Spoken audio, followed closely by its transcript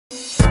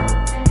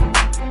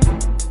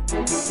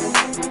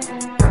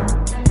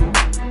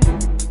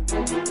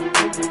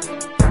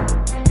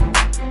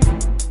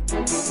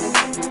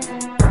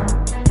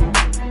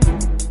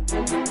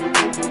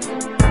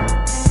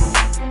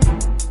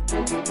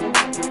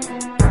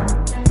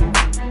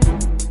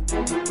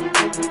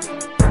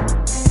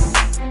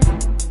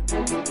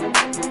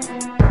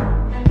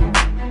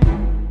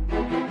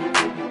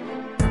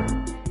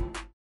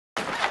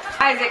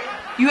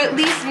You at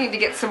least need to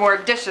get some more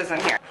dishes in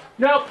here.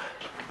 Nope.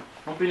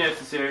 Won't be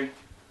necessary.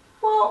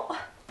 Well,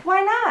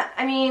 why not?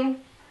 I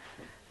mean,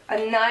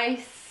 a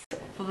nice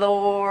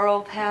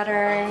floral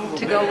pattern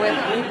to go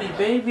with.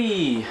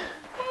 Baby.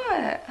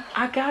 What?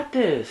 I got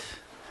this.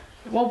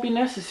 It won't be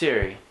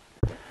necessary.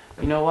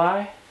 You know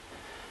why?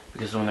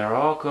 Because when they're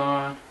all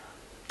gone,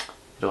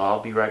 it'll all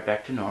be right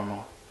back to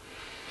normal.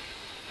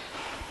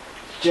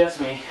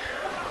 Just me.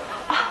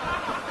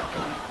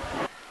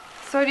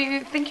 So do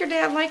you think your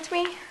dad liked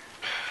me?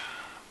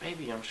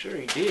 Baby, I'm sure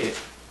he did.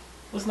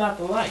 What's not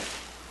to like?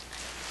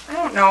 I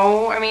don't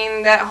know. I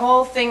mean, that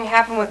whole thing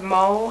happened with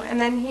Mo,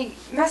 and then he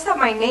messed up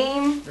my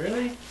name.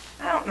 Really?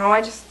 I don't know.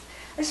 I just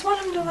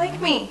want him to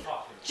like me.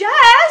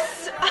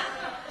 Jess!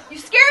 You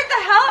scared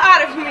the hell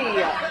out of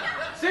me.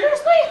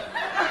 Seriously?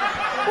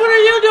 What are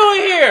you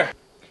doing here?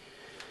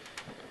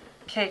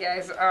 Okay,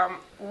 guys.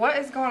 What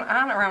is going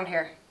on around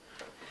here?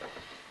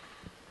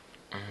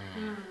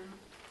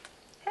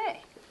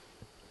 Hey.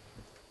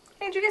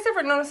 Hey, did you guys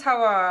ever notice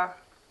how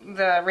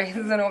the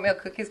raisins and oatmeal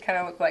cookies kind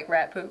of look like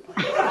rat poop? What?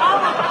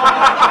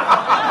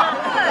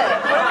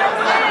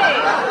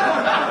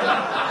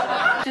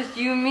 Just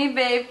you and me,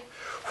 babe.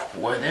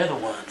 Well, they're the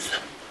ones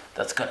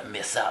that's gonna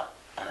miss out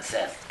on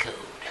Assassin's Code.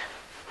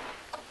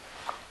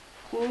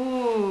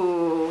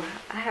 Ooh,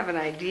 I have an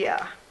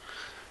idea.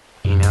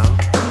 You know,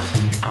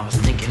 I was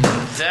thinking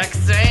the exact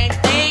same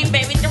thing,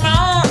 baby. Come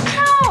on.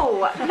 No,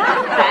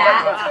 not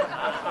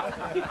that.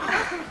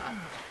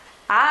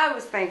 I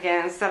was thinking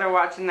instead of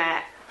watching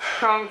that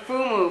Kung Fu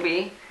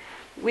movie,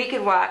 we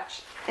could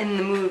watch In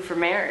the Mood for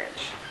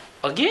Marriage.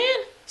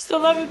 Again?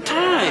 Still have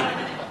time.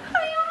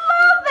 I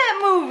love that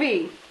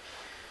movie.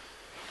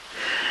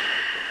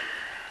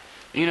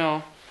 You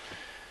know,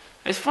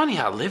 it's funny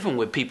how living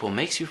with people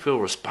makes you feel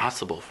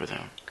responsible for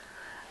them.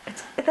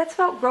 That's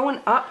about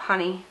growing up,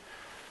 honey.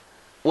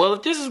 Well,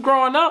 if this is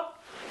growing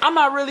up, I'm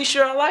not really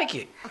sure I like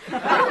it.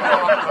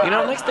 You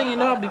know, next thing you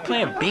know, I'll be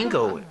playing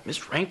bingo with Miss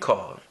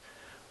Raincaw.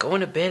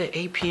 Going to bed at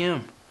 8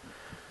 p.m.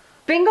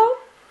 Bingo?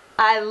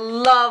 I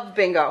love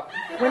bingo.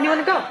 When do you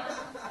want to go?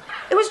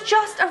 It was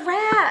just a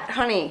rat,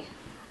 honey.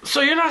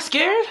 So you're not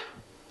scared?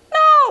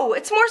 No,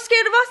 it's more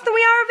scared of us than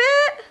we are of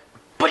it.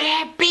 But it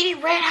had beady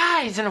red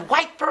eyes and a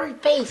white furry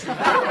face.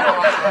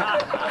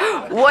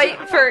 White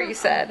fur, you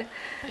said.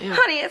 Yeah.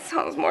 Honey, it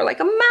sounds more like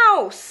a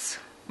mouse.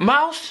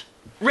 Mouse?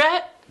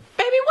 Rat?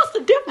 Baby, what's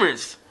the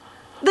difference?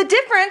 The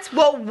difference?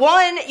 Well,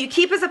 one you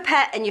keep as a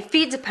pet and you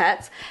feed to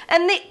pets,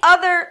 and the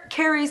other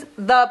carries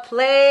the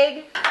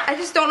plague. I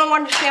just don't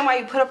understand why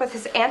you put up with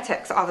his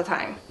antics all the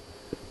time.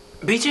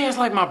 BJ is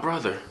like my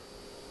brother.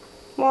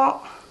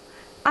 Well,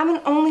 I'm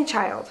an only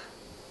child.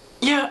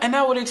 Yeah, and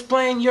that would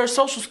explain your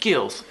social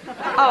skills.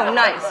 Oh,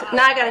 nice.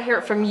 Now I gotta hear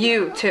it from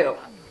you, too.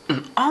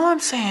 All I'm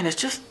saying is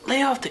just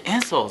lay off the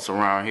insults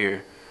around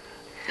here.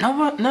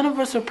 None of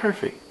us are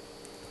perfect.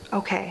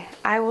 Okay,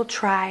 I will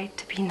try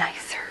to be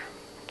nicer.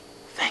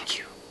 Thank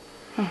you.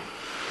 All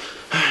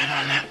right,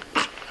 on that.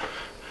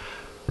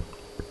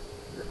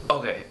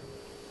 Okay,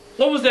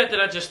 what was that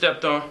I just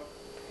stepped on?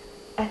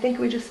 I think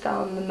we just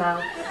found the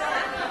mouse.